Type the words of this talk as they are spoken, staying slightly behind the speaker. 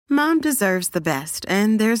Mom deserves the best,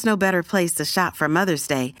 and there's no better place to shop for Mother's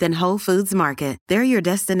Day than Whole Foods Market. They're your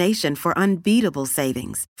destination for unbeatable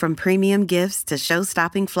savings, from premium gifts to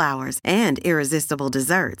show-stopping flowers and irresistible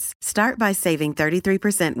desserts. Start by saving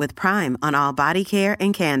 33% with Prime on all body care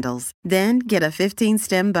and candles. Then get a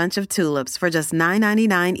 15-stem bunch of tulips for just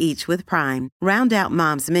 $9.99 each with Prime. Round out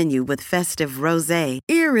Mom's menu with festive rosé,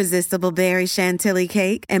 irresistible berry chantilly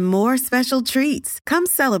cake, and more special treats. Come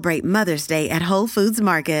celebrate Mother's Day at Whole Foods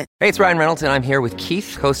Market. Hey, it's Ryan Reynolds, and I'm here with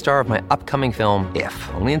Keith, co-star of my upcoming film, If,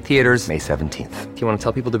 only in theaters May 17th. Do you want to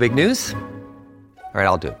tell people the big news? All right,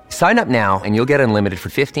 I'll do it. Sign up now and you'll get unlimited for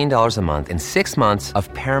 $15 a month and 6 months of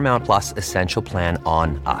Paramount Plus Essential Plan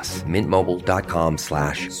on us.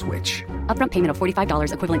 MintMobile.com/switch. Upfront payment of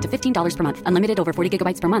 $45 equivalent to $15 per month. Unlimited over 40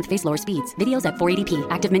 gigabytes per month. Face lower speeds. Videos at 480p.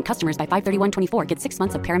 Active Mint customers by 531.24 get 6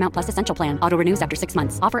 months of Paramount Plus Essential Plan. Auto renews after 6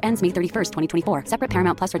 months. Offer ends May 31st, 2024. Separate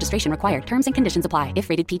Paramount Plus registration required. Terms and conditions apply if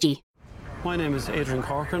rated PG. My name is Adrian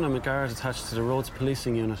Corcoran. I'm a guard attached to the Roads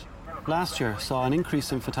Policing Unit. Last year saw an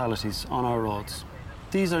increase in fatalities on our roads.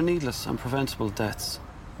 These are needless and preventable deaths.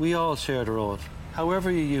 We all share the road.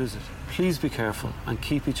 However you use it, please be careful and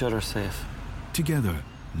keep each other safe. Together,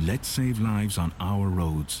 let's save lives on our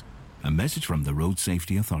roads. A message from the Road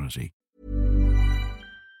Safety Authority.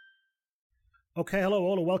 Okay, hello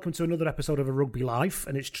all and welcome to another episode of A Rugby Life,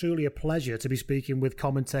 and it's truly a pleasure to be speaking with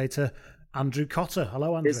commentator Andrew Cotter.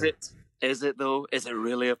 Hello, Andrew. Is it though? Is it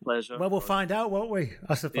really a pleasure? Well, we'll find out, won't we?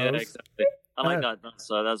 I suppose. Yeah, exactly. I like that.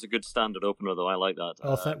 That's a good standard opener, though. I like that.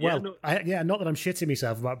 Not that I'm shitting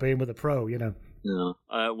myself about being with a pro, you know. No.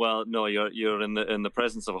 Well, no. You're in the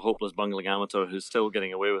presence of a hopeless bungling amateur who's still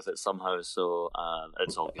getting away with it somehow. So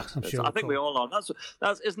it's all good. I think we all are.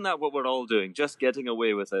 Isn't that what we're all doing? Just getting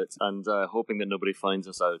away with it and hoping that nobody finds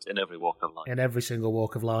us out in every walk of life. In every single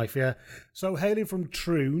walk of life, yeah. So hailing from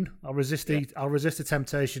Troon, I'll resist the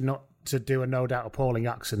temptation not to do a no doubt appalling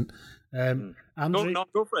accent. Andrew, no,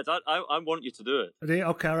 go for it. I want you to do it.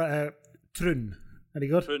 Okay, all right. Troon. Any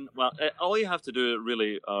good? Troon. Well, all you have to do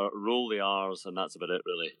really roll the R's, and that's about it,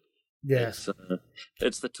 really. Yes.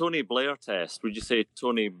 It's the Tony Blair test. Would you say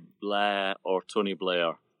Tony Blair or Tony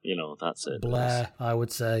Blair? You know, that's it. Blair, I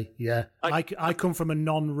would say, yeah. I come from a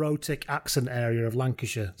non-rhotic accent area of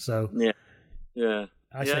Lancashire, so... Yeah.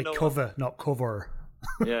 I say cover, not cover.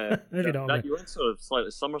 Yeah. You know what I mean? You went sort of slightly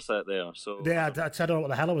Somerset there, so... Yeah, I don't know what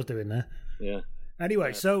the hell I was doing there. Yeah.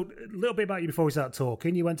 Anyway, so a little bit about you before we start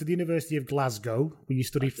talking. You went to the University of Glasgow, where you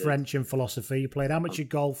studied French and philosophy. You played amateur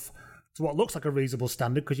golf to what looks like a reasonable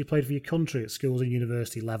standard because you played for your country at schools and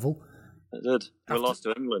university level. I did. We lost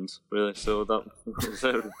to England, really, so that was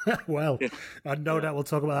it. Well, I no doubt we'll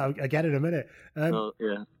talk about that again in a minute. There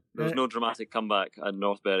was no dramatic comeback at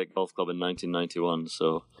North Berwick Golf Club in 1991,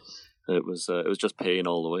 so... It was just pain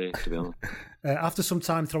all the way, to be honest. After some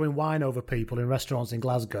time throwing wine over people in restaurants in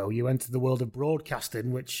Glasgow, you entered the world of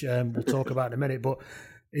broadcasting, which we'll talk about in a minute, but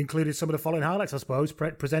included some of the following highlights, I suppose.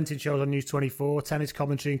 Presenting shows on News 24, tennis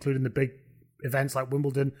commentary, including the big events like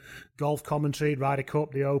Wimbledon, golf commentary, Ryder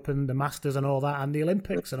Cup, the Open, the Masters and all that, and the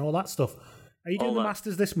Olympics and all that stuff. Are you doing the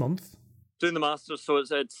Masters this month? Doing the Masters, so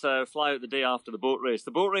it's fly out the day after the boat race. The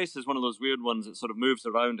boat race is one of those weird ones that sort of moves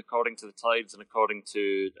around according to the tides and according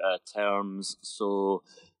to terms. So,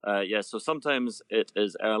 so sometimes it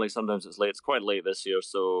is early, sometimes it's late. It's quite late this year,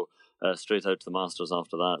 so straight out to the Masters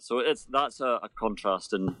after that. So that's a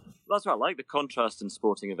contrast, and that's what I like, the contrast in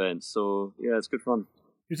sporting events. So, yeah, it's good fun.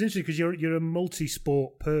 It's interesting because you're a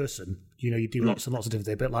multi-sport person. You know, you do lots and lots of different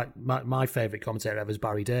things. But like my favourite commentator ever is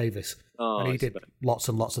Barry Davis. And he did lots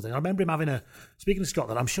and lots of things. I remember him having speaking of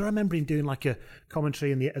Scotland, I'm sure I remember him doing like a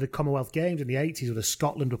commentary in the Commonwealth Games in the 80s where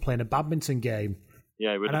Scotland were playing a badminton game.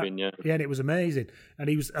 Yeah, it would have been, yeah. Yeah, and it was amazing.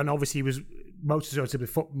 And obviously he was most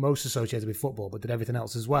associated with football, but did everything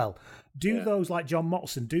else as well. Those, like John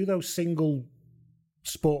Motson, do those single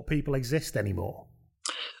sport people exist anymore?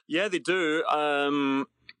 Yeah, they do.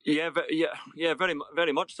 Very,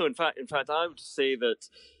 very much so. In fact, I would say that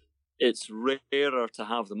it's rarer to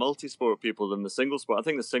have the multi-sport people than the single sport. I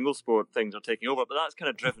think the single sport things are taking over, but that's kind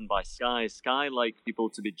of driven by Sky. Sky like people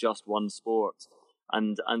to be just one sport,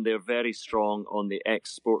 and they're very strong on the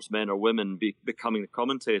ex-sportsmen or women becoming the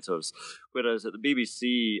commentators. Whereas at the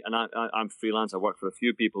BBC, and I'm freelance, I work for a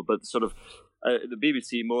few people, but sort of the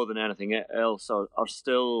BBC more than anything else are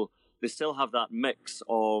still... They still have that mix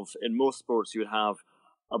of, in most sports, you would have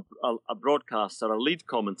a broadcaster, a lead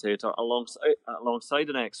commentator alongside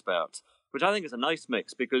an expert. which I think is a nice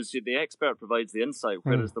mix because the expert provides the insight,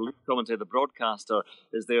 whereas the lead commentator, the broadcaster,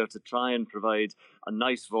 is there to try and provide a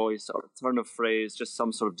nice voice or a turn of phrase, just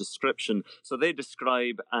some sort of description. So they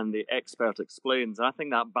describe and the expert explains. And I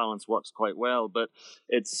think that balance works quite well, but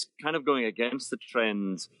it's kind of going against the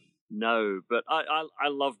trend now. But I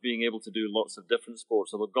love being able to do lots of different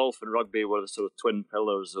sports. Although golf and rugby were the sort of twin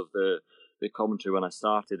pillars of the commentary when I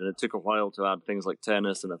started, and it took a while to add things like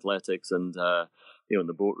tennis and athletics and and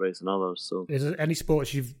the boat race and others. So, is there any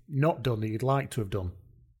sports you've not done that you'd like to have done?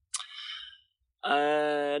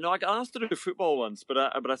 No, I got asked to do football once, but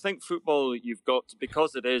I think football you've got to,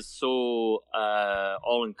 because it is so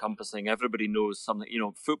all-encompassing. Everybody knows something.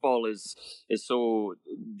 Football is so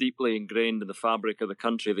deeply ingrained in the fabric of the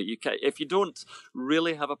country that if you don't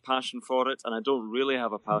really have a passion for it, and I don't really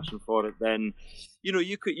have a passion for it, then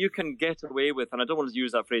you can get away with, and I don't want to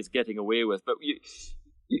use that phrase "getting away with," but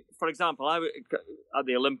for example, at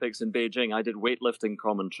the Olympics in Beijing, I did weightlifting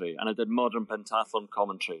commentary and I did modern pentathlon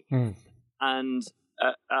commentary. And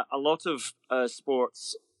a lot of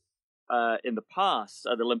sports in the past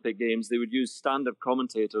at the Olympic Games, they would use stand-up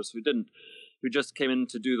commentators who just came in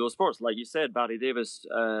to do those sports. Like you said, Barry Davis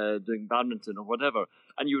doing badminton or whatever.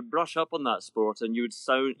 And you would brush up on that sport and you would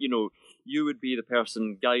sound, you would be the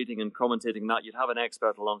person guiding and commentating that. You'd have an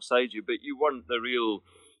expert alongside you, but you weren't the real...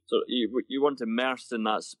 So you weren't immersed in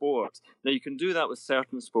that sport. Now, you can do that with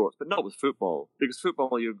certain sports, but not with football. Because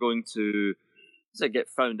football, you're going to get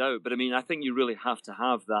found out. But, I think you really have to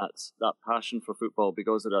have that passion for football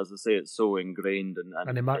because, as I say, it's so ingrained.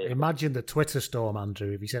 And imagine the Twitter storm,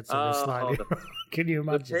 Andrew, if you said something slightly... Can you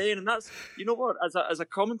imagine? The pain, and that's... You know what? As a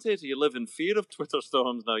commentator, you live in fear of Twitter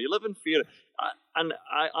storms now. You live in fear... And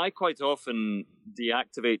I quite often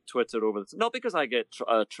deactivate Twitter over this. Not because I get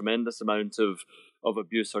a tremendous amount of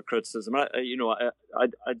abuse or criticism. I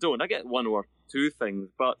don't. I get one or two things,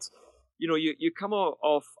 but you come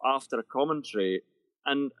off after a commentary,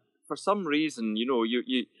 and for some reason,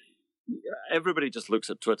 everybody just looks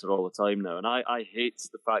at Twitter all the time now, and I hate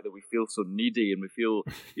the fact that we feel so needy, and we feel,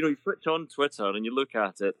 you switch on Twitter and you look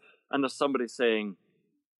at it, and there's somebody saying,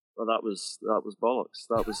 "Well, that was bollocks.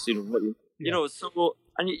 That was what you." So,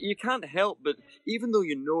 and you can't help but, even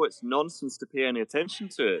though it's nonsense to pay any attention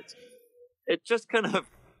to it, it just kind of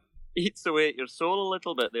eats away at your soul a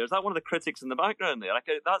little bit there. Is that one of the critics in the background there?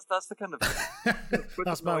 That's the kind of...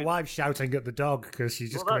 That's my wife shouting at the dog because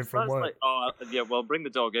she's just coming from work. Bring the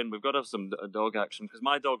dog in. We've got to have some dog action because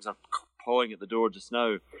my dogs are pawing at the door just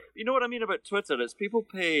now. You know what I mean about Twitter? It's people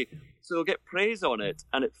pay, so they'll get praise on it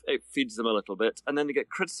and it feeds them a little bit, and then they get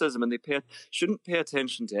criticism and they shouldn't pay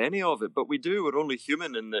attention to any of it, but we do. We're only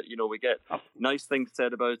human in that, we get nice things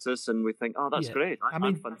said about us and we think, oh, that's great.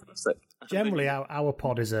 I'm fantastic. Generally, our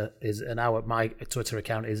pod my Twitter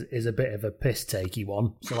account is a bit of a piss takey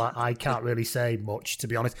one, so I can't really say much, to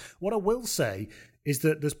be honest. What I will say is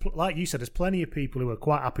that there's, like you said, there's plenty of people who are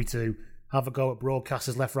quite happy to have a go at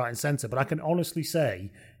broadcasters left, right and centre, but I can honestly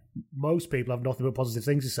say most people have nothing but positive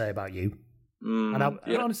things to say about you. And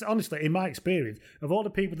honestly, in my experience, of all the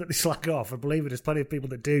people that they slag off, I believe there's plenty of people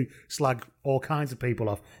that do slag all kinds of people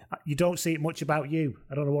off. You don't see it much about you.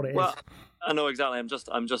 I don't know what it is. I know exactly. I'm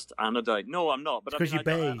just anodyne. No, I'm not. But because you're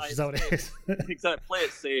beige, is that what it is? Exactly. Play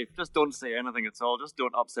it safe. Just don't say anything at all. Just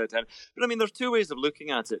don't upset anyone. But there's two ways of looking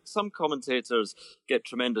at it. Some commentators get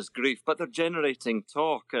tremendous grief, but they're generating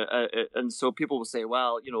talk, and so people will say,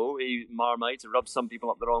 "Well, Marmite rubs some people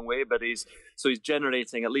up the wrong way," but he's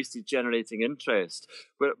generating. At least he's generating interest.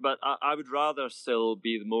 But I would rather still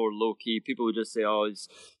be the more low key. People would just say, "Oh,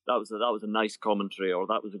 that was a nice commentary," or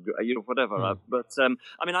 "That was a good," whatever. But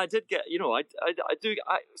I did get,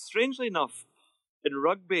 strangely enough, in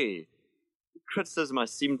rugby, criticism I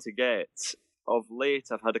seem to get of late,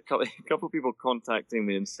 I've had a couple of people contacting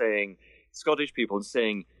me and saying, Scottish people, and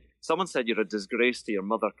saying, someone said you're a disgrace to your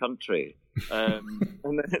mother country. And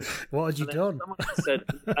then, what had you done?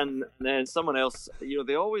 And then someone else,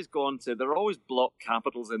 they always go on to, there are always block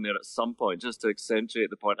capitals in there at some point just to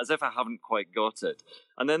accentuate the point, as if I haven't quite got it.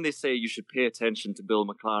 And then they say you should pay attention to Bill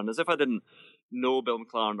McLaren, as if I didn't know Bill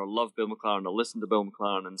McLaren or love Bill McLaren or listen to Bill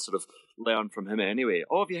McLaren and sort of learn from him anyway.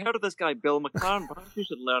 Oh, have you heard of this guy Bill McLaren? Perhaps you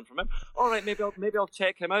should learn from him. All right, maybe I'll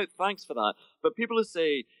check him out. Thanks for that. But people who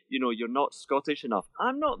say, you're not Scottish enough,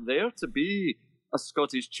 I'm not there to be a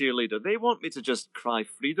Scottish cheerleader. They want me to just cry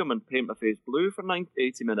freedom and paint my face blue for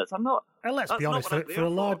 80 minutes. I'm not. And let's be honest, for a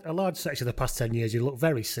large section of the past 10 years, you look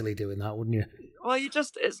very silly doing that, wouldn't you? Well,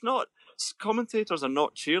 it's not. Commentators are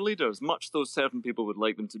not cheerleaders, much though certain people would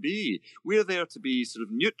like them to be. We're there to be sort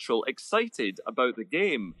of neutral, excited about the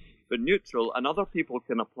game, but neutral, and other people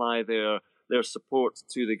can apply their support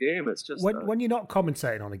to the game. It's just when you're not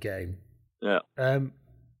commentating on a game, Yeah.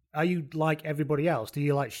 Are you like everybody else? Do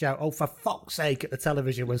you like shout, "Oh, for fuck's sake," at the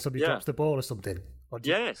television when somebody drops the ball or something? Or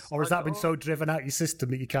Yes. Or has that been so driven out your system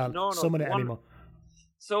that you can't summon it anymore?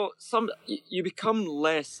 So you become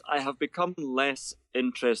less. I have become less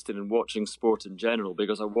interested in watching sport in general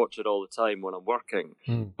because I watch it all the time when I'm working.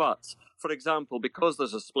 But for example, because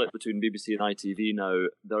there's a split between BBC and ITV now,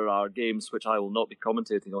 there are games which I will not be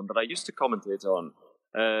commentating on that I used to commentate on.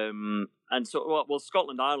 And so, well,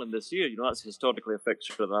 Scotland-Ireland this year, that's historically a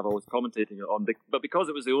fixture that I've always commentating on. But because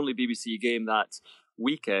it was the only BBC game that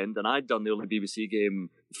weekend, and I'd done the only BBC game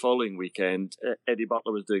the following weekend, Eddie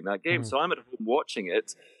Butler was doing that game. So I'm at home watching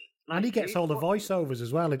it. And he gets all the voiceovers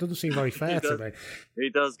as well. It doesn't seem very fair to me. He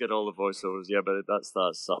does get all the voiceovers, yeah, but that's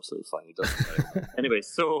absolutely fine. He doesn't. Anyway,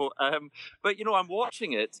 so, but I'm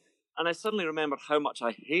watching it, and I suddenly remembered how much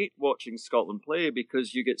I hate watching Scotland play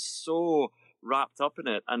because you get so wrapped up in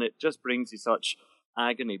it, and it just brings you such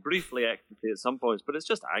agony. Briefly ecstasy at some points, but it's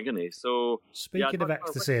just agony. So, speaking of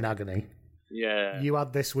ecstasy and agony, you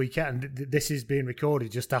had this weekend. This is being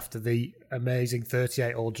recorded just after the amazing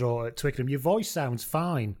 38-all draw at Twickenham. Your voice sounds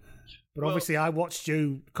fine, but obviously I watched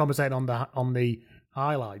you commentate on the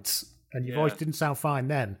highlights, and your voice didn't sound fine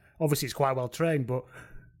then. Obviously, it's quite well trained, but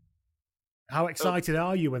how excited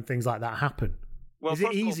are you when things like that happen? Is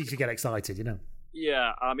it easy to get excited?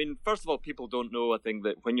 Yeah, I mean, first of all, people don't know, I think,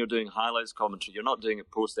 that when you're doing highlights commentary, you're not doing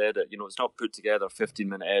it post-edit. It's not put together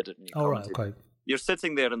 15-minute edit and you commentate. Right, okay. You're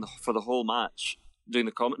sitting there for the whole match doing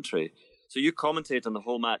the commentary. So you commentate on the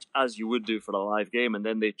whole match as you would do for a live game, and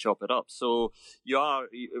then they chop it up. So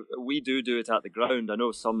we do it at the ground. I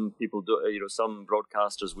know some people do, some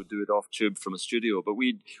broadcasters would do it off tube from a studio, but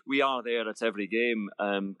we are there at every game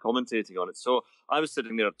commentating on it. So I was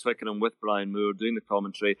sitting there at Twickenham with Brian Moore doing the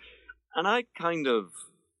commentary. And I'd kind of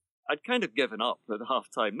given up at half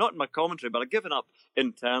time. Not in my commentary, but I'd given up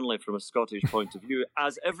internally from a Scottish point of view,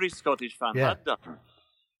 as every Scottish fan had done.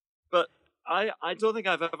 But I don't think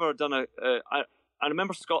I've ever done I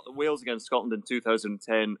remember Wales against Scotland in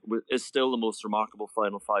 2010 is still the most remarkable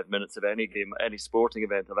final 5 minutes of any game, any sporting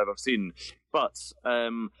event I've ever seen. But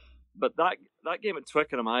that game at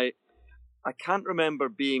Twickenham, I can't remember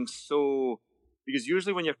being so. Because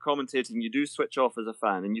usually when you're commentating, you do switch off as a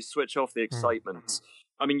fan, and you switch off the excitement.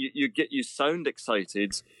 I mean, you sound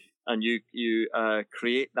excited, and you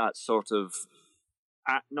create that sort of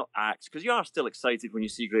not act, because you are still excited when you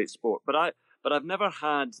see great sport. But I've never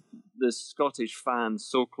had the Scottish fan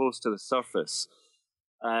so close to the surface,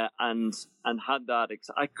 and had that.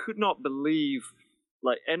 I could not believe,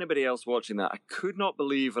 like anybody else watching that, I could not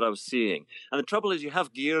believe what I was seeing. And the trouble is, you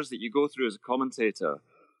have gears that you go through as a commentator.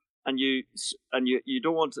 And you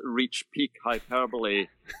don't want to reach peak hyperbole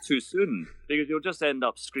too soon because you'll just end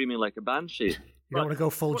up screaming like a banshee. You don't want to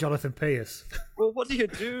go full Jonathan Pierce. Well, what do you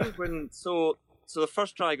do when so the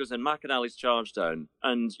first try goes in, McAnally's charge down,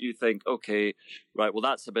 and you think, okay, right, well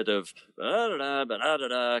that's a bit of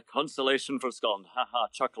consolation for Scotland,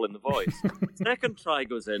 chuckle in the voice. Second try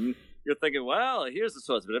goes in, you're thinking, well, here's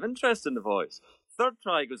a bit of interest in the voice. Third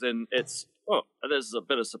try goes in, there's a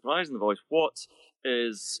bit of surprise in the voice. What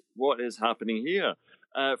is happening here?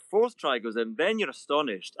 Fourth try goes in, then you're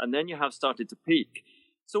astonished, and then you have started to peak.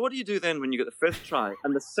 So what do you do then when you get the fifth try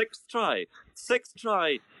and the sixth try? Sixth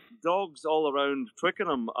try, dogs all around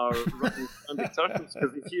Twickenham are running around circles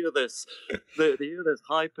because they hear this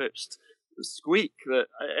high pitched squeak.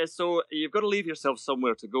 So you've got to leave yourself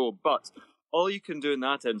somewhere to go, but. All you can do in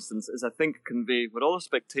that instance is, I think, convey what all the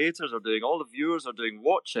spectators are doing, all the viewers are doing,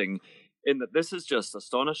 watching, in that this is just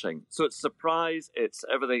astonishing. So it's surprise, it's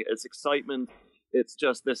everything, it's excitement.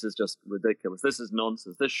 This is just ridiculous. This is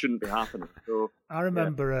nonsense. This shouldn't be happening. So I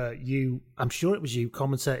remember I'm sure it was you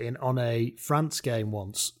commentating on a France game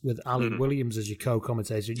once with Alan Williams as your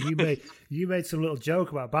co-commentator. You made some little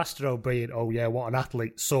joke about Bastareaud being, oh yeah, what an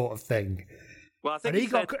athlete sort of thing. Well, I think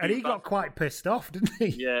he got quite pissed off, didn't he?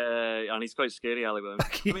 Yeah, and he's quite scary, Ali Williams.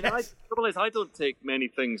 Yes. I mean, the trouble is, I don't take many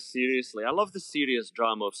things seriously. I love the serious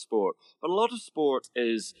drama of sport, but a lot of sport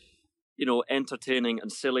is, entertaining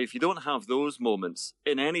and silly. If you don't have those moments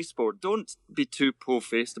in any sport, don't be too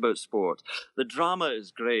po-faced about sport. The drama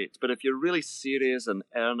is great, but if you're really serious and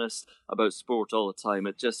earnest about sport all the time,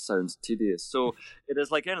 it just sounds tedious. So it is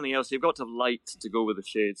like anything else. You've got to have light to go with the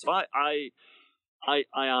shades. So I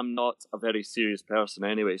am not a very serious person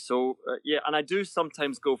anyway. So, and I do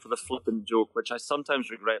sometimes go for the flippant joke, which I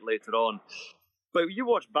sometimes regret later on. But you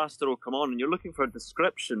watch Bastareaud come on and you're looking for a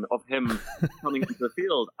description of him coming into the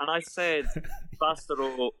field. And I said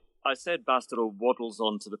Bastareaud waddles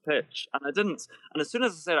onto the pitch. And I didn't. And as soon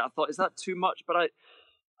as I said it, I thought, is that too much? But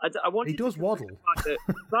I want he does waddle.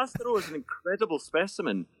 Bastareaud is an incredible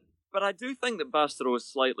specimen. But I do think that Bastareaud is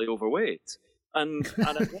slightly overweight. And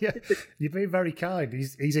yeah, you've been very kind.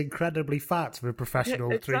 He's incredibly fat for a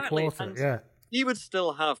professional three-quarter. Yeah. He would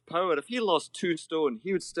still have power. If he lost 2 stone,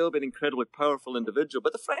 he would still be an incredibly powerful individual.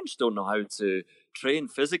 But the French don't know how to train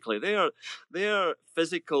physically. Their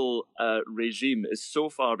physical regime is so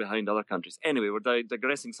far behind other countries. Anyway, we're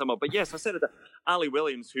digressing somewhat. But yes, I said it. Ali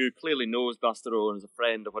Williams, who clearly knows Bastareaud and is a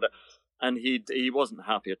friend or whatever, and he wasn't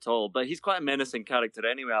happy at all. But he's quite a menacing character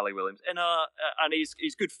anyway, Ali Williams. And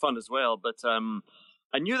he's good fun as well. But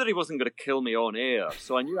I knew that he wasn't going to kill me on air,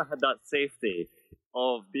 so I knew I had that safety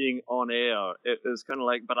of being on air. It was kind of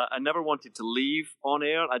like, but I never wanted to leave on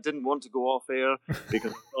air. I didn't want to go off air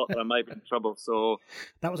because I thought that I might be in trouble. So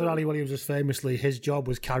that was what Ali Williams was famously. His job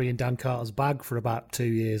was carrying Dan Carter's bag for about 2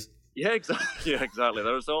 years. Yeah, exactly. Yeah, exactly.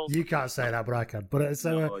 There was all. You can't say that, but I can. But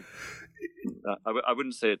so. I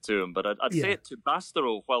wouldn't say it to him, but I'd say it to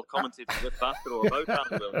Bastareaud while commentating with Bastareaud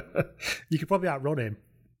about Ali Williams. You could probably outrun him.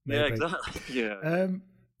 Maybe. Yeah, exactly. Yeah.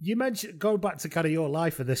 You mentioned, going back to kind of your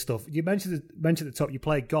life and this stuff, you mentioned at the top you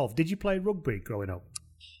played golf. Did you play rugby growing up?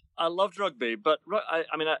 I loved rugby, but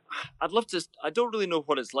I'd love to. I don't really know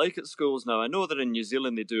what it's like at schools now. I know that in New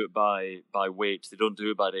Zealand they do it by weight. They don't do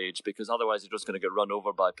it by age, because otherwise you're just going to get run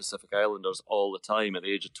over by Pacific Islanders all the time at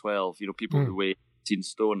the age of 12. You know, people who weigh 18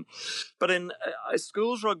 stone. But in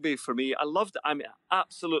schools rugby, for me, I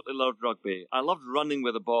absolutely loved rugby. I loved running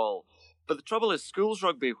with a ball. But the trouble is, schools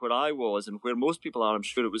rugby, where I was and where most people are, I'm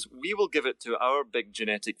sure it was, we will give it to our big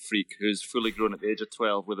genetic freak who's fully grown at the age of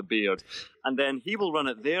 12 with a beard, and then he will run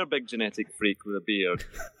at their big genetic freak with a beard,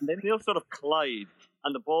 and then they'll sort of collide,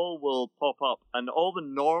 and the ball will pop up, and all the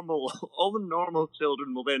normal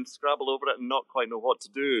children will then scrabble over it and not quite know what to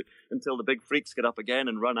do until the big freaks get up again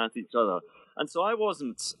and run at each other. And so I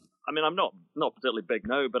wasn't. I mean, I'm not particularly big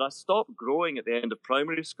now, but I stopped growing at the end of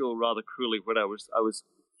primary school rather cruelly, where I was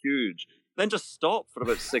huge, then just stopped for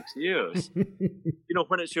about 6 years. You know,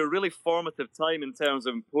 when it's your really formative time in terms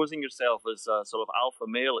of imposing yourself as a sort of alpha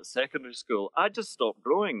male at secondary school, I just stopped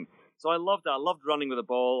growing. So I loved it. I loved running with a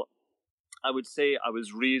ball. I would say I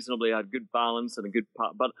had good balance and a good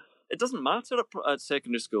but it doesn't matter at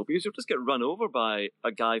secondary school, because you'll just get run over by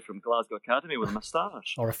a guy from Glasgow Academy with a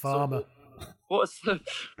moustache. Or a farmer. So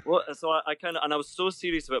I kind of, and I was so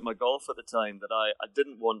serious about my golf at the time that I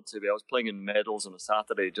didn't want to be. I was playing in medals on a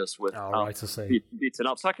Saturday just with beaten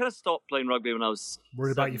up. So I kind of stopped playing rugby when I was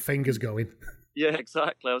worried about your fingers going. Yeah,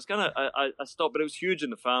 exactly. I stopped, but it was huge in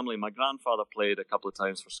the family. My grandfather played a couple of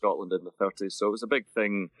times for Scotland in the 30s, so it was a big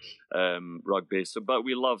thing, rugby. So, but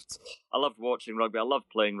I loved watching rugby. I loved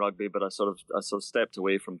playing rugby, but I sort of stepped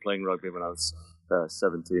away from playing rugby when I was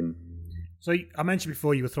 17. So I mentioned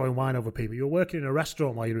before you were throwing wine over people. You were working in a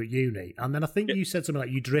restaurant while you were at uni, and then I think you said something like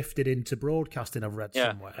you drifted into broadcasting, I've read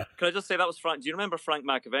somewhere. Can I just say that was Frank? Do you remember Frank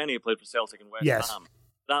McAvenny, who played for Celtic and West Ham?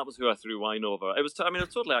 That was who I threw wine over. It was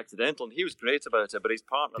totally accidental, and he was great about it, but his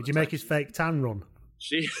partner... Did you make his fake tan run?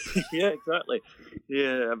 Yeah, exactly.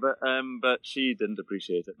 Yeah, but she didn't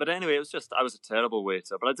appreciate it. But anyway, I was a terrible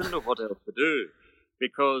waiter, but I didn't know what else to do,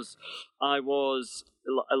 because I'm always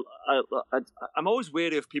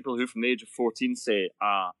wary of people who from the age of 14 say,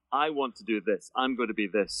 I want to do this, I'm going to be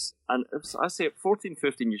this. And I say at 14,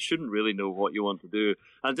 15, you shouldn't really know what you want to do.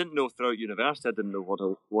 And I didn't know throughout university, I didn't know what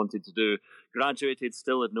I wanted to do. Graduated,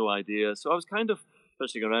 still had no idea. So I was kind of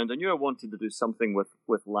fishing around. I knew I wanted to do something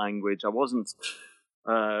with language. I wasn't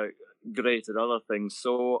great at other things,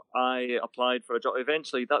 so I applied for a job.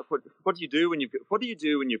 Eventually, what do you do when you've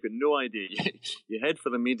got no idea? You head for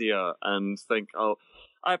the media and think,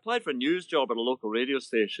 I applied for a news job at a local radio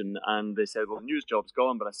station, and they said, well, news job's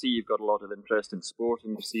gone, but I see you've got a lot of interest in sport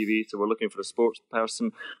in your CV, so we're looking for a sports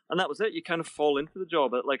person. And that was it. You kind of fall into the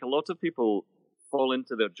job. Like a lot of people fall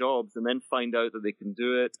into their jobs and then find out that they can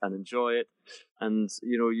do it and enjoy it, and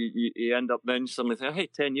you end up then suddenly saying, hey,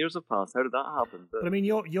 10 years have passed, how did that happen? But I mean,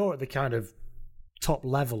 you're at the kind of top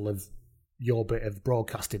level of your bit of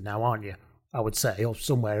broadcasting now, aren't you? I would say, or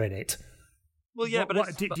somewhere in it. Well, yeah,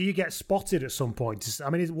 do you get spotted at some point? I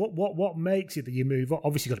mean, what makes it that you move on?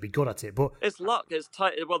 Obviously, you've got to be good at it, but it's luck. It's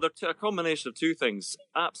well, they're a combination of two things: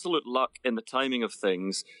 absolute luck in the timing of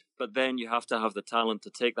things, but then you have to have the talent to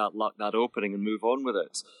take that luck, that opening, and move on with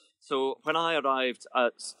it. So when I arrived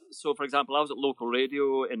for example, I was at local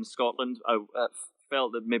radio in Scotland. I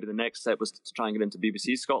felt that maybe the next step was to try and get into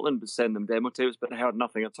BBC Scotland, but send them demo tapes, but I heard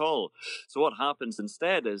nothing at all. So what happens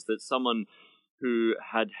instead is that someone who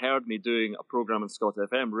had heard me doing a programme on Scott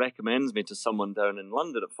FM recommends me to someone down in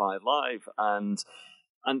London at 5 Live, and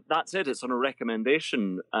and that's it. It's on a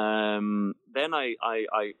recommendation. Then I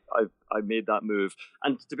made that move.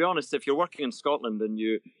 And to be honest, if you're working in Scotland and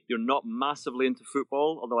you're not massively into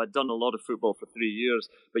football, although I'd done a lot of football for 3 years,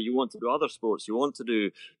 but you want to do other sports, you want to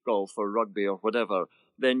do golf or rugby or whatever,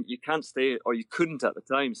 then you can't stay, or you couldn't at the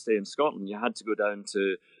time stay in Scotland. You had to go down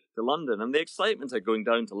to London. And the excitement of going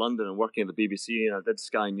down to London and working at the BBC, and I did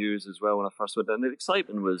Sky News as well when I first went down, the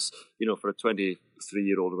excitement was, for a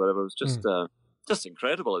 23-year-old or whatever, it was just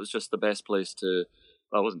incredible. It was just the best place to...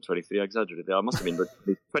 Well, I wasn't 23, I exaggerated there. I must have been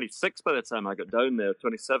 26 by the time I got down there,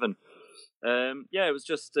 27.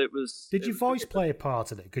 It was... Did your voice play a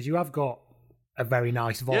part in it? Because you have got a very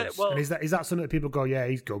nice voice. Yeah, well, and is that something that people go, yeah,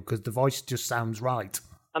 he's good, because the voice just sounds right?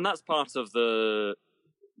 And that's part of the...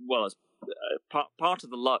 Well, it's part of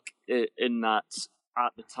the luck in that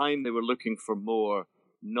at the time they were looking for more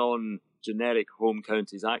non-generic home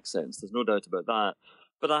counties accents. There's no doubt about that.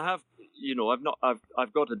 But I have...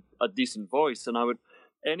 I've got a decent voice, and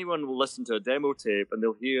anyone will listen to a demo tape and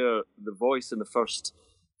they'll hear the voice in the first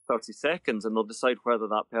 30 seconds and they'll decide whether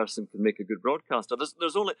that person can make a good broadcaster.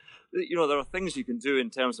 There's only, there are things you can do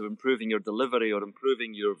in terms of improving your delivery or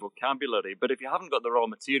improving your vocabulary, but if you haven't got the raw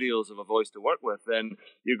materials of a voice to work with, then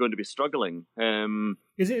you're going to be struggling.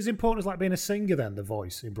 Is it as important as like being a singer then, the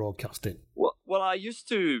voice in broadcasting? Well, I used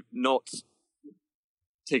to not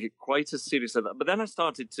take it quite as seriously as that, but then I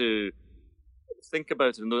started to think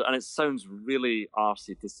about it, and it sounds really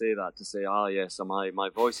arsey to say, yes, my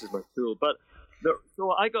voice is my tool, but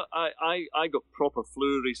so I got proper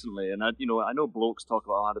flu recently, and I know blokes talk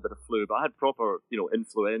about I had a bit of flu, but I had proper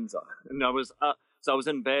influenza, and I was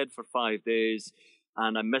in bed for 5 days,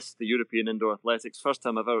 and I missed the European Indoor Athletics. First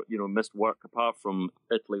time I've ever missed work apart from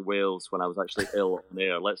Italy Wales when I was actually ill on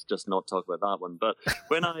air. Let's just not talk about that one. But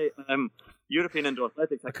when I European Indour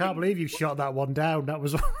Athletics, I can't believe you shot that one down. That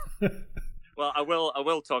was. Well, I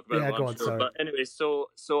will talk about it. Go on, sorry. But anyway, so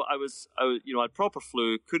I had proper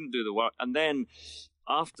flu, couldn't do the work, and then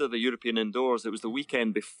after the European Indoors, it was the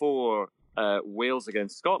weekend before Wales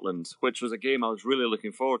against Scotland, which was a game I was really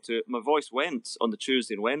looking forward to. My voice went on the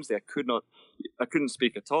Tuesday and Wednesday. I couldn't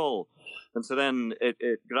speak at all, and so then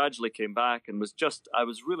it gradually came back, and I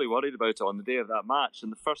was really worried about it on the day of that match.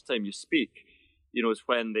 And the first time you speak, is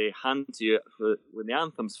when they hand to you, when the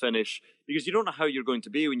anthems finish, because you don't know how you're going to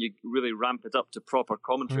be when you really ramp it up to proper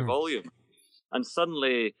commentary volume. And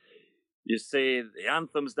suddenly you say the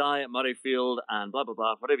anthems die at Murrayfield and blah, blah,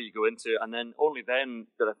 blah, whatever you go into. And then only then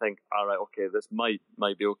did I think, all right, okay, this might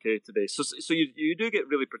be okay today. So you do get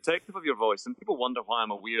really protective of your voice, and people wonder why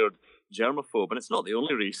I'm a weird germaphobe, and it's not the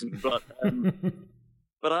only reason. But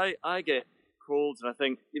but I get colds, and I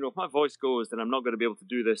think, if my voice goes, then I'm not going to be able to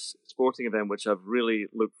do this sporting event, which I've really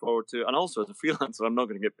looked forward to. And also, as a freelancer, I'm not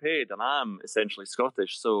going to get paid, and I'm essentially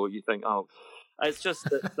Scottish. So you think, it's just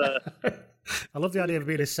that... I love the idea of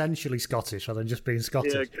being essentially Scottish rather than just being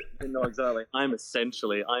Scottish. Yeah, no, exactly. Is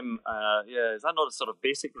that not a sort of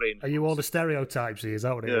basic range? Are you all the stereotypes here? Is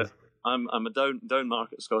that what it is? I'm a down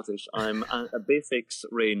market Scottish. I'm a basics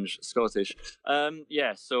range Scottish. It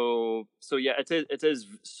is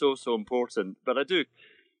so important. But I do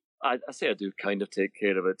kind of take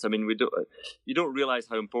care of it. I mean, you don't realise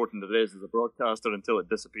how important it is as a broadcaster until it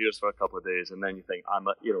disappears for a couple of days, and then you think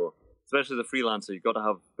especially as a freelancer, you've got to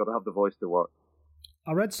have the voice to work.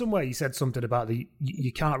 I read somewhere you said something about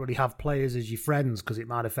you can't really have players as your friends because it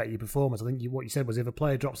might affect your performance. I think what you said was if a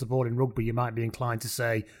player drops the ball in rugby, you might be inclined to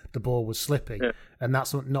say the ball was slipping, and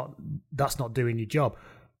that's not doing your job.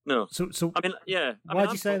 No. So why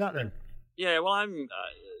did you say that then? Yeah, well, I'm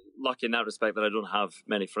lucky in that respect that I don't have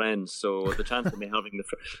many friends, so the chance of me having is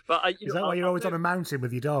that why you're always on a mountain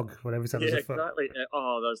with your dog? Whenever exactly.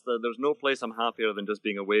 There's no place I'm happier than just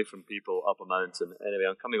being away from people up a mountain. Anyway,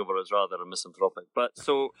 I'm coming over as rather a misanthropic. But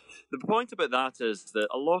so the point about that is that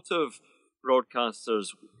a lot of broadcasters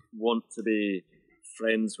want to be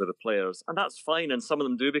friends with the players, and that's fine, and some of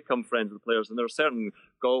them do become friends with the players, and there are certain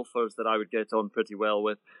golfers that I would get on pretty well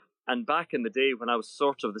with. And back in the day when I was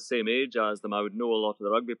sort of the same age as them, I would know a lot of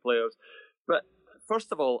the rugby players. But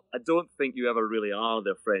first of all, I don't think you ever really are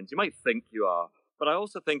their friends. You might think you are, but I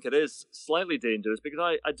also think it is slightly dangerous because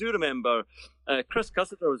I do remember Chris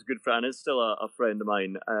Cotter was a good friend, is still a friend of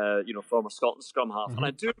mine, former Scotland scrum half. Mm-hmm. And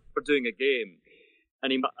I do remember doing a game,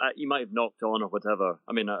 and he might have knocked on or whatever.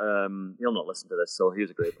 I mean, he'll not listen to this, so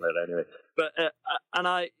he's a great player anyway. But and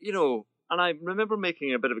I remember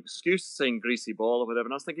making a bit of an excuse saying greasy ball or whatever,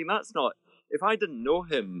 and I was thinking that's not. If I didn't know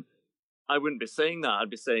him, I wouldn't be saying that. I'd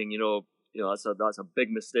be saying, that's a big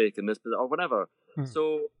mistake in this or whatever.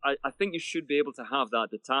 So I think you should be able to have that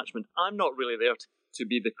detachment. I'm not really there to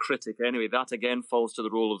be the critic anyway. That again falls to the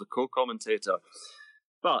role of the co-commentator.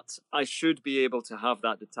 But I should be able to have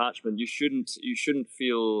that detachment. You shouldn't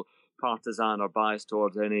feel partisan or biased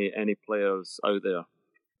towards any players out there.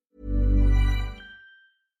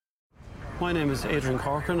 My name is Adrian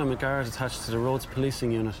Corcoran. I'm a guard attached to the Roads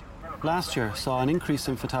Policing Unit. Last year saw an increase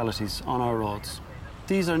in fatalities on our roads.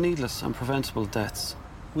 These are needless and preventable deaths.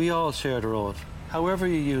 We all share the road. However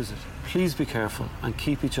you use it, please be careful and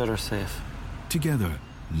keep each other safe. Together,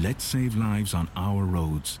 let's save lives on our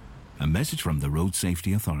roads. A message from the Road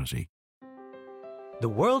Safety Authority. The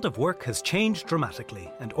world of work has changed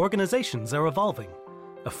dramatically and organisations are evolving.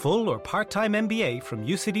 A full or part-time MBA from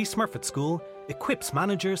UCD Smurfit School equips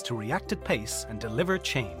managers to react at pace and deliver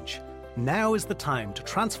change. Now is the time to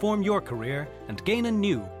transform your career and gain a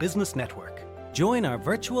new business network. Join our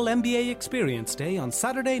virtual MBA Experience Day on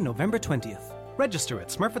Saturday, November 20th. Register at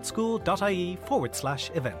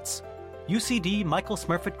smurfitschool.ie/events. UCD Michael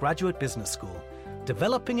Smurfit Graduate Business School.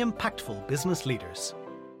 Developing impactful business leaders.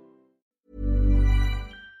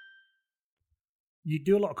 You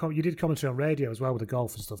do a lot of you did commentary on radio as well with the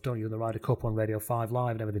golf and stuff, don't you? And the Ryder Cup on Radio 5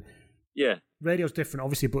 Live and everything. Yeah. Radio's different,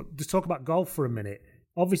 obviously, but just talk about golf for a minute.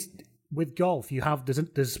 Obviously, with golf, you have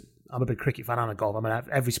there's I'm a big cricket fan and a golf. I mean,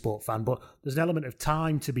 every sport fan, but there's an element of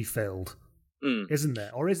time to be filled, isn't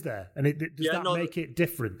there? Or is there? And does that make it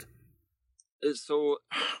different? So,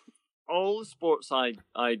 all the sports I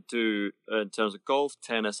do in terms of golf,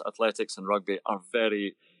 tennis, athletics, and rugby are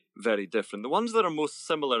very, very different. The ones that are most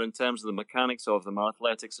similar in terms of the mechanics of them are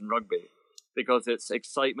athletics and rugby, because it's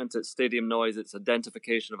excitement, it's stadium noise, it's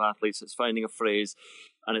identification of athletes, it's finding a phrase,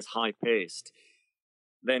 and it's high-paced.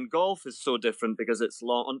 Then golf is so different because it's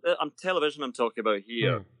long. On television, I'm talking about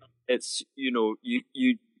here. It's, you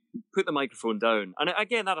put the microphone down. And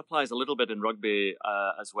again, that applies a little bit in rugby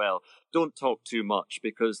as well. Don't talk too much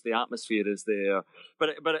because the atmosphere is there.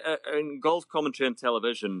 But in golf commentary and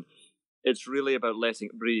television, it's really about letting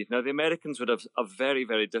it breathe. Now, the Americans would have a very,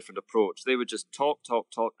 very different approach. They would just talk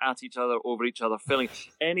at each other, over each other, filling.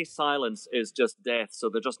 Any silence is just death, so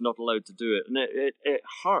they're just not allowed to do it. And it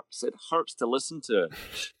hurts. It hurts to listen to it.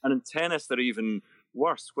 And in tennis, they're even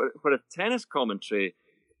worse. Where a tennis commentary,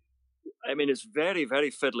 I mean, it's very,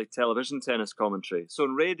 very fiddly television tennis commentary. So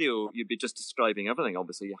in radio, you'd be just describing everything,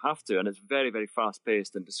 obviously. You have to, and it's very, very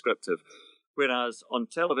fast-paced and descriptive. Whereas on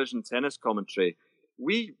television tennis commentary,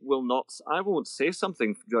 I won't say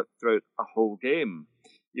something throughout a whole game.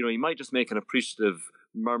 You might just make an appreciative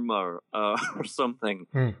murmur or something.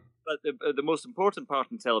 But the most important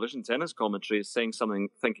part in television tennis commentary is saying something,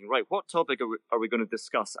 thinking, right, what topic are we going to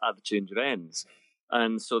discuss at the change of ends?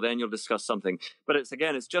 And so then you'll discuss something. But it's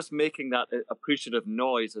just making that appreciative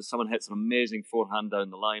noise as someone hits an amazing forehand down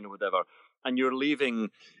the line or whatever. And you're leaving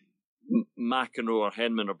McEnroe or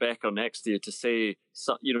Henman or Becker next to you to say,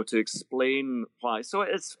 to explain why. So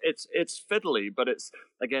it's fiddly, but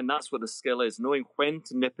that's what the skill is, knowing when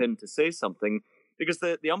to nip in to say something, because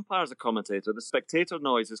the umpire's a commentator, the spectator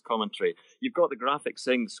noise is commentary. You've got the graphics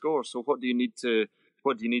saying the score, so what do you need to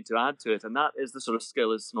add to it? And that is the sort of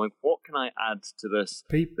skill, is knowing what can I add to this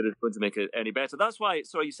that is going to make it any better. That's why,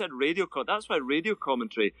 you said radio, that's why radio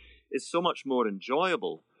commentary is so much more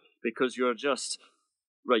enjoyable, because you've just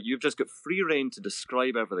got free rein to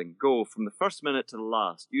describe everything. Go from the first minute to the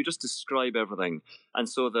last. You just describe everything. And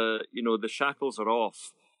so the shackles are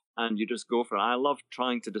off and you just go for it. I love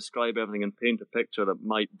trying to describe everything and paint a picture that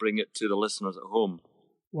might bring it to the listeners at home.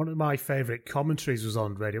 One of my favourite commentaries was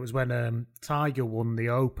on radio. It was when Tiger won the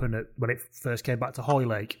Open when it first came back to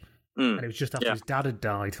Hoylake. And it was just after his dad had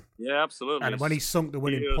died. Yeah, absolutely. And when he sunk the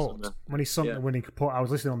winning putt, I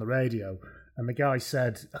was listening on the radio and the guy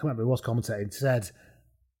said, I can't remember who was commentating, said,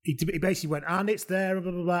 he basically went, and it's there,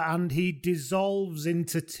 blah, blah, blah, and he dissolves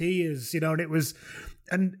into tears,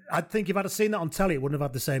 and I think if I'd have seen that on telly, it wouldn't have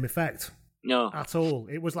had the same effect. No. At all.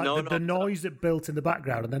 It was like the noise that built in the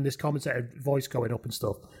background, and then this commentator voice going up and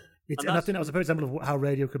stuff. And I think that was a perfect example of how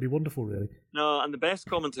radio could be wonderful, really. No, and the best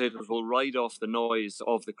commentators will ride off the noise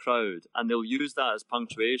of the crowd, and they'll use that as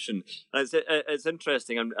punctuation. And it's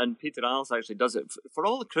interesting, and Peter Alls actually does it. For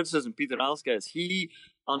all the criticism Peter Alls gets, he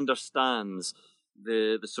understands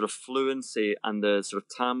the sort of fluency and the sort of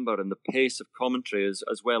timbre and the pace of commentary as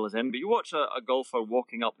well as anybody. You watch a golfer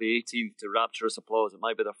walking up the 18th to rapturous applause. It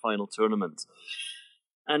might be their final tournament.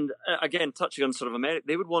 And again, touching on sort of America,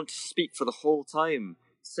 they would want to speak for the whole time,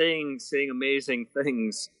 saying amazing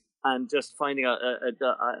things and just finding and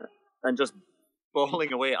just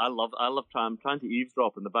bawling away. I love I'm trying to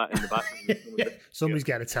eavesdrop in the back. Somebody's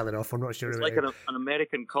getting a telling off. I'm not sure. It's like an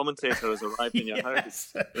American commentator has arrived in your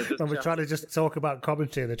house. And we're trying to just talk about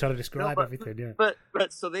commentary. They're trying to describe everything. Yeah.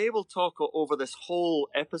 But so they will talk over this whole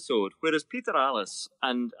episode, whereas Peter Alice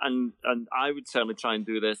and I would certainly try and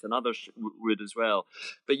do this, and others would as well.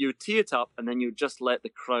 But you tee it up, and then you just let the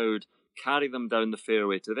crowd carry them down the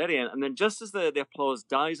fairway to the very end, and then just as the applause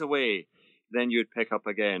dies away, then you'd pick up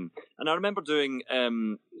again. And I remember doing, I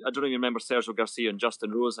don't know if you remember Sergio Garcia and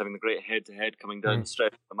Justin Rose having the great head-to-head coming down the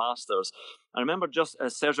stretch of the Masters. I remember just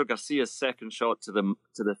Sergio Garcia's second shot to the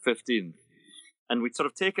 15th, and we'd sort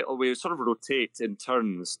of take it away, we'd sort of rotate in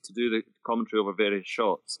turns to do the commentary over various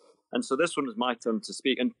shots. And so this one was my turn to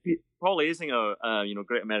speak. And Paul Azinger,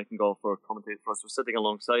 great American golfer, commentator for us, was sitting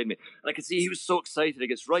alongside me. And I could see he was so excited. He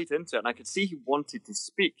gets right into it. And I could see he wanted to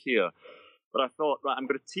speak here. But I thought, right, I'm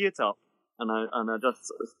going to tee it up.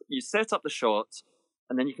 You set up the shot,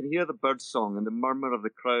 and then you can hear the bird song and the murmur of the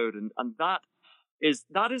crowd. And that is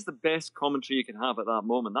the best commentary you can have at that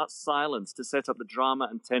moment. That silence to set up the drama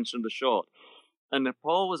and tension of the shot. And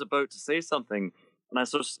Paul was about to say something. And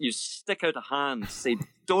you stick out a hand, say,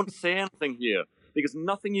 don't say anything here, because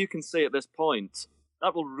nothing you can say at this point,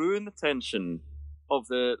 that will ruin the tension of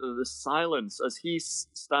the silence as he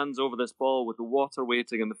stands over this ball with the water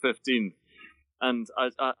waiting in the 15th. And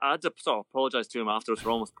I had to sort of apologise to him afterwards for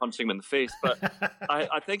almost punching him in the face, but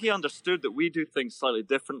I think he understood that we do things slightly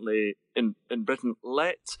differently in Britain.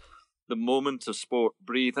 Let the moment of sport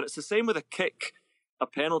breathe. And it's the same with a kick, a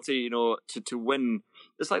penalty, to win.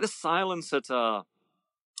 It's like the silence at the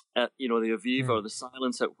Aviva, or the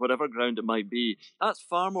silence at whatever ground it might be. That's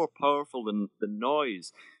far more powerful than the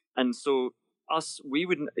noise. And so we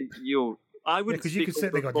wouldn't, I wouldn't. Because you could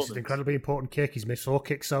sit there going, this is an incredibly important kick. He's missed 4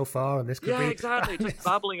 kicks so far, and this could be. Yeah, exactly. Just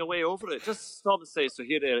babbling away over it. Just stop and say, so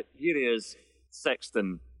here he is,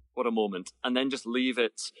 Sexton. What a moment, and then just leave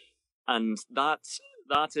it. And that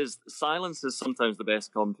is silence is sometimes the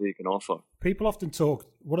best commentary you can offer. People often talk.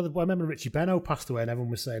 I remember Richie Beno passed away, and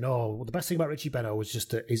everyone was saying, "Oh, well, the best thing about Richie Beno was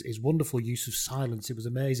just his wonderful use of silence. It was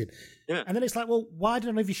amazing." Yeah. And then it's like, well, why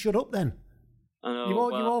didn't any of you shut up then? I know,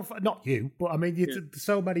 you all, not you, but I mean,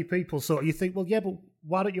 so many people. So you think, well, yeah, but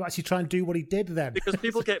why don't you actually try and do what he did then? Because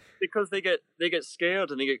they get scared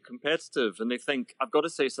and they get competitive and they think, I've got to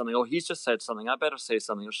say something. Oh, he's just said something. I better say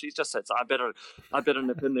something. Or she's just said something. I better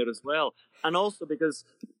nip in there as well. And also because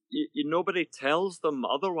nobody tells them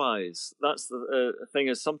otherwise. That's the thing.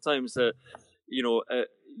 Is sometimes that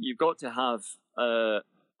you've got to have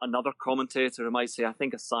another commentator who might say, I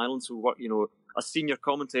think a silence will work. A senior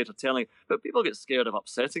commentator telling, but people get scared of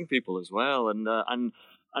upsetting people as well, and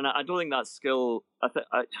I don't think that skill.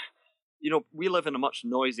 We live in a much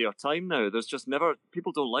noisier time now. There's just never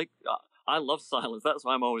people don't like. I love silence. That's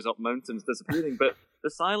why I'm always up mountains disappearing. But the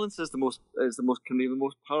silence is the most can be the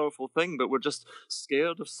most powerful thing. But we're just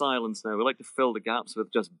scared of silence now. We like to fill the gaps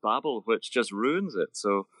with just babble, which just ruins it.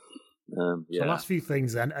 So, yeah. So last few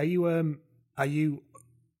things then. Are you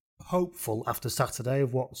hopeful after Saturday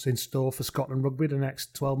of what's in store for Scotland rugby the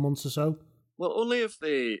next 12 months or so? Well, only if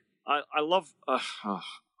I love...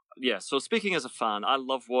 so speaking as a fan, I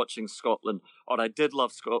love watching Scotland, or I did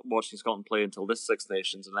love watching Scotland play until this Six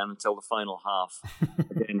Nations and then until the final half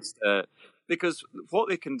against... because what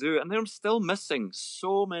they can do, and they're still missing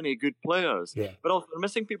so many good players, but also they're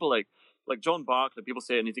missing people like John Barkley. People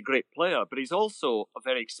say he's a great player, but he's also a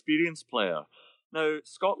very experienced player. Now,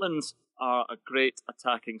 Scotland are a great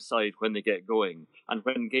attacking side when they get going and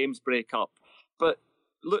when games break up. But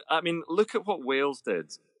look at what Wales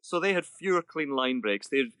did. So they had fewer clean line breaks.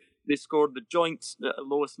 They scored the joint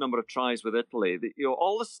lowest number of tries with Italy.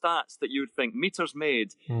 All the stats that you would think meters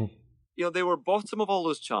made, they were bottom of all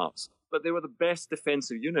those charts, but they were the best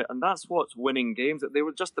defensive unit, and that's what's winning games. They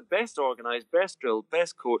were just the best organised, best drilled,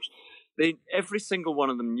 best coached. Every single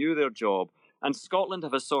one of them knew their job, and Scotland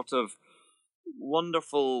have a sort of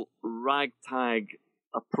wonderful ragtag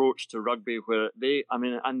approach to rugby where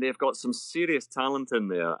they've got some serious talent in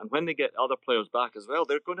there, and when they get other players back as well,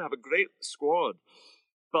 they're going to have a great squad,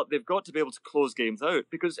 but they've got to be able to close games out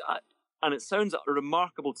and it sounds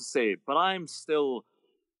remarkable to say, but I'm still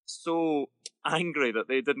so angry that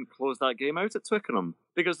they didn't close that game out at Twickenham,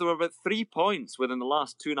 because there were about 3 points within the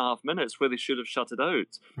last 2.5 minutes where they should have shut it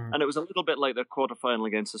out, and it was a little bit like their quarter-final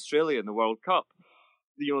against Australia in the World Cup.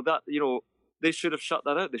 They should have shut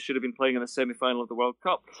that out. They should have been playing in the semi-final of the World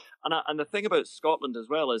Cup. And the thing about Scotland as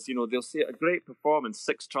well is, they'll see a great performance,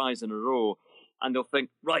 6 tries in a row, and they'll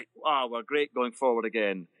think, right, wow, we're great going forward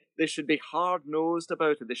again. They should be hard-nosed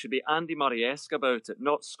about it. They should be Andy Murray-esque about it,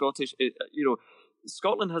 not Scottish.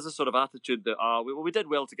 Scotland has a sort of attitude that, we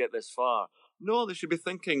did well to get this far. No, they should be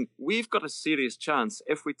thinking, we've got a serious chance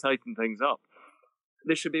if we tighten things up.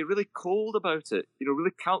 They should be really cold about it,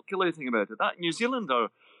 really calculating about it. That New Zealand are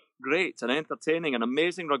great and entertaining and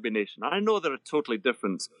amazing rugby nation. I know they're a totally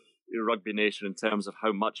different rugby nation in terms of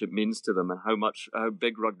how much it means to them and how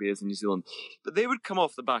big rugby is in New Zealand. But they would come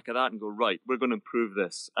off the back of that and go, right, we're going to improve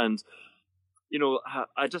this. And,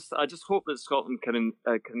 I just hope that Scotland can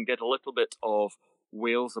get a little bit of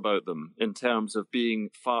Wales about them in terms of being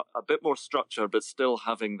a bit more structured, but still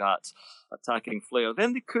having that attacking flair.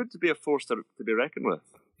 Then they could be a force to be reckoned with.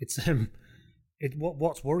 It's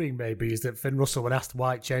what's worrying maybe is that Finn Russell, when asked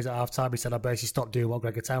why it changed at half time, he said I basically stopped doing what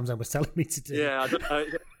Gregor Townsend was telling me to do. Yeah,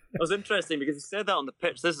 it was interesting because he said that on the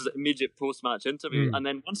pitch. This is an immediate post-match interview, and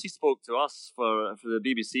then once he spoke to us for the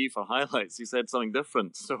BBC for highlights, he said something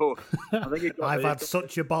different. So I think I've had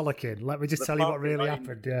such a bollocking. Let me just tell you what really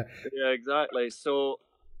happened. Yeah, exactly. So,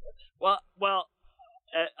 well,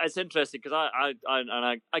 it's interesting because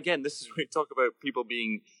I again, this is where we talk about people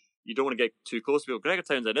being. You don't want to get too close to people. Gregor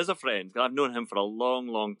Townsend is a friend. I've known him for a long,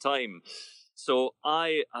 long time. So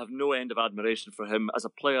I have no end of admiration for him. As a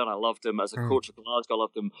player, I loved him. As a coach at Glasgow, I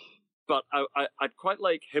loved him. But I'd quite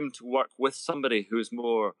like him to work with somebody who's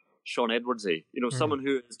more Sean Edwardsy. Someone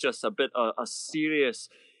who is just a bit a serious...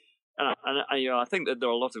 And I think that there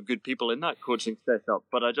are a lot of good people in that coaching setup,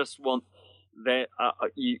 but I just want...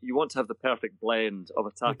 you want to have the perfect blend of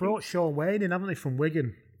attacking... They brought Sean Wayne in, haven't they, from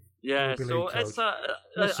Wigan? Yeah, so it's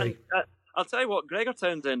I'll tell you what, Gregor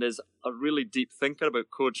Townsend is a really deep thinker about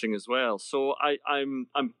coaching as well. So I'm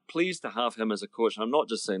pleased to have him as a coach. I'm not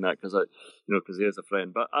just saying that because he is a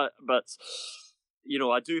friend, but I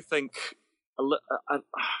do think a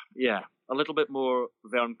little bit more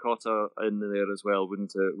Vern Cotter in there as well,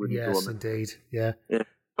 wouldn't yes, indeed, yeah.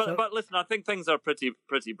 But listen, I think things are pretty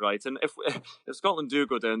bright, and if Scotland do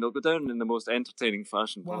go down, they'll go down in the most entertaining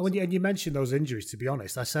fashion possible. Well, when you mentioned those injuries, to be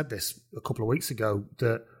honest, I said this a couple of weeks ago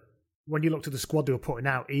that when you looked at the squad they were putting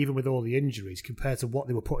out, even with all the injuries, compared to what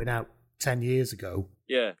they were putting out 10 years ago,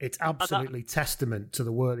 it's absolutely testament to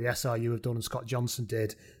the work the SRU have done and Scott Johnson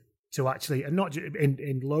did to actually, and not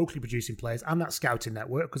in locally producing players and that scouting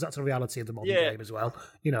network, because that's a reality of the modern game as well.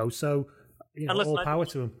 So listen, all power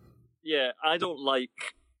to them. Yeah, I don't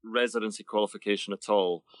like residency qualification at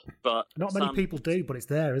all, but not many people do, but it's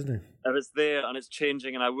there, isn't it? It's there and it's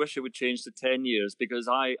changing, and I wish it would change to 10 years because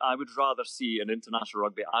I would rather see an international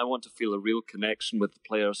rugby. I want to feel a real connection with the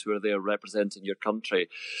players who are there representing your country.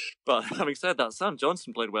 But having said that, Sam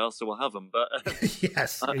Johnson played well, so we'll have him. But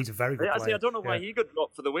yes, he's a very good player. I don't know why he got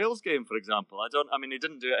dropped for the Wales game, for example. He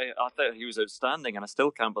didn't do it. I thought he was outstanding, and I still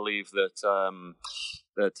can't believe that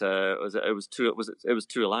it was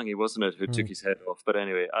Tuolangi, wasn't it, who took his head off? But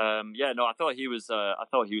anyway, I thought he was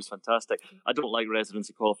fantastic. I don't like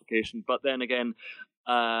residency qualification, but then again,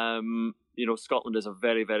 Scotland is a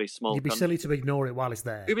very, very small. You'd be silly to ignore it while it's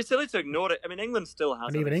there. You'd be silly to ignore it. I mean, England still has,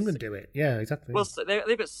 and even England do it. Yeah, exactly. Well,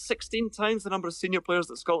 they've got 16 times the number of senior players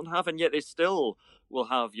that Scotland have, and yet they still will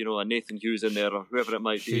have a Nathan Hughes in there or whoever it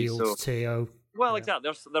might be. Shields, Teo. Well, exactly.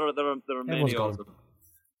 There are many of them.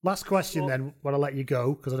 Last question then, when I let you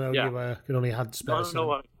go, because I know you can only had space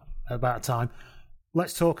about time.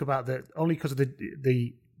 Let's talk about only because of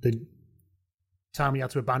the time you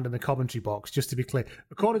had to abandon the commentary box, just to be clear.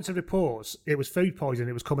 According to reports, it was food poisoning,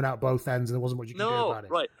 it was coming out both ends and there wasn't much you could do about it.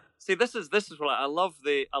 Right. See, this is what I love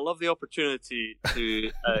the opportunity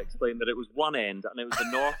to explain that it was one end and it was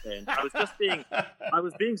the north end. I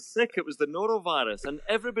was being sick. It was the norovirus, and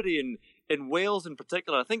everybody in Wales in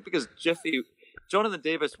particular, I think because Jonathan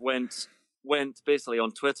Davis went basically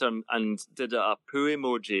on Twitter and did a poo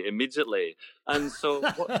emoji immediately, and so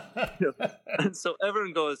and so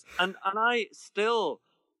everyone goes, and I still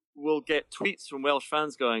will get tweets from Welsh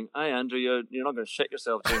fans going, "Hi Andrew, you're not going to shit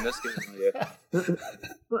yourself during this game, are you?"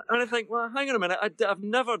 And I think, well, hang on a minute, I've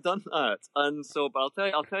never done that, and so, but I'll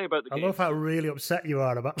tell you about the game. I love how really upset you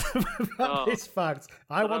are about this fact.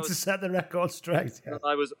 I want to set the record straight. Yeah.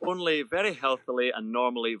 I was only very healthily and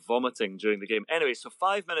normally vomiting during the game. Anyway, so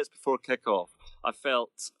 5 minutes before kickoff, I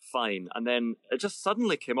felt fine, and then it just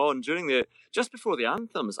suddenly came on just before the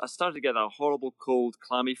anthems. I started to get that horrible, cold,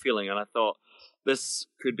 clammy feeling, and I thought, this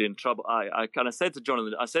could be in trouble. I kind of said to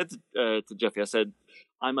Jonathan, I said to Jeffy, I said,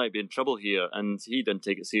 I might be in trouble here, and he didn't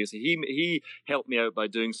take it seriously. He helped me out by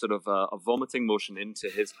doing sort of a vomiting motion into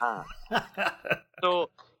his hand. So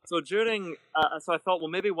during, so I thought, well,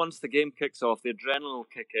 maybe once the game kicks off, the adrenaline will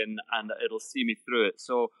kick in and it'll see me through it.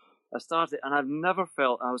 So I started, and I've never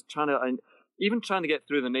felt, even trying to get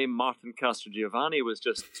through the name Martin Castrogiovanni was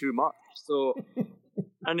just too much. So,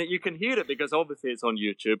 and you can hear it because obviously it's on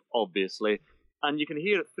YouTube, obviously. And you can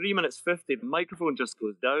hear at 3 minutes 50, the microphone just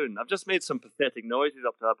goes down. I've just made some pathetic noises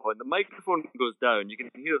up to that point. The microphone goes down. You can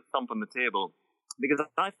hear a thump on the table. Because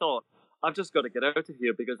I thought, I've just got to get out of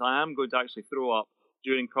here because I am going to actually throw up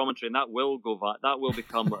during commentary, and that will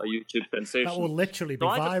become a YouTube sensation. That will literally be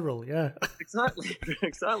viral, yeah. Exactly.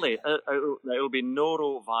 It'll be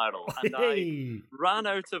noro-viral. And I ran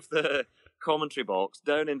out of the commentary box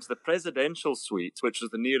down into the presidential suite, which was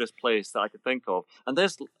the nearest place that I could think of, and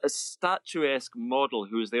there's a statuesque model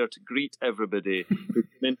who was there to greet everybody who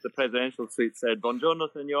came into the presidential suite, said,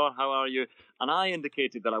 "Buongiorno, senor, how are you?" And I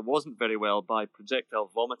indicated that I wasn't very well by projectile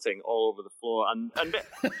vomiting all over the floor, and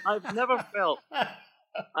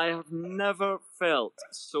I have never felt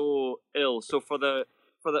so ill. So for the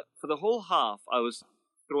whole half, I was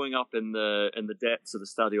throwing up in the depths of the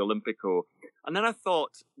Stadio Olimpico. And then I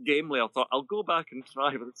thought, I'll go back and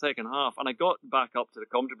try for the second half. And I got back up to the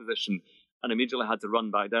commentary position and immediately had to run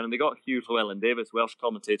back down. And they got Hugh Llewellyn-Davies, Welsh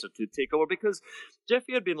commentator, to take over because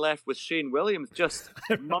Jeffy had been left with Shane Williams just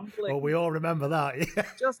mumbling. Well, we all remember that, yeah.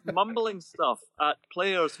 Just mumbling stuff at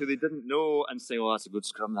players who they didn't know and saying, "Oh, that's a good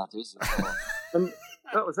scrum, that is." And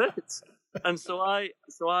that was it. And so I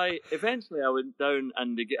eventually I went down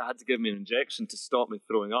and they had to give me an injection to stop me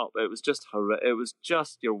throwing up. It was just it was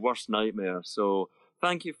just your worst nightmare. So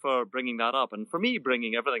thank you for bringing that up and for me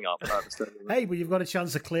bringing everything up. Hey, but you've got a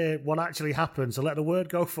chance to clear what actually happened. So let the word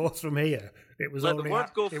go forth from here. It was only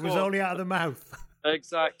out of the mouth.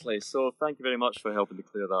 Exactly. So thank you very much for helping to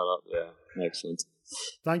clear that up. Yeah, excellent.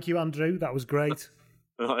 Thank you, Andrew. That was great.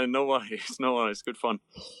 No worries. Good fun.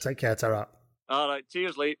 Take care, Tara. All right.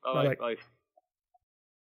 Cheers, Lee. Bye. Bye.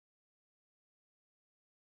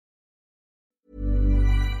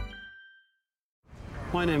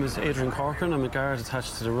 My name is Adrian Corcoran. I'm a guard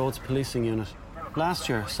attached to the Roads Policing Unit. Last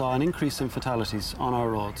year saw an increase in fatalities on our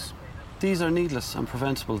roads. These are needless and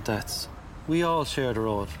preventable deaths. We all share the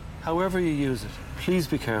road. However you use it, please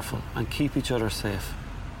be careful and keep each other safe.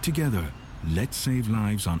 Together, let's save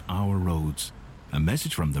lives on our roads. A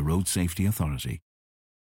message from the Road Safety Authority.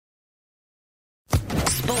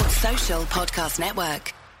 Sports Social Podcast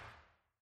Network.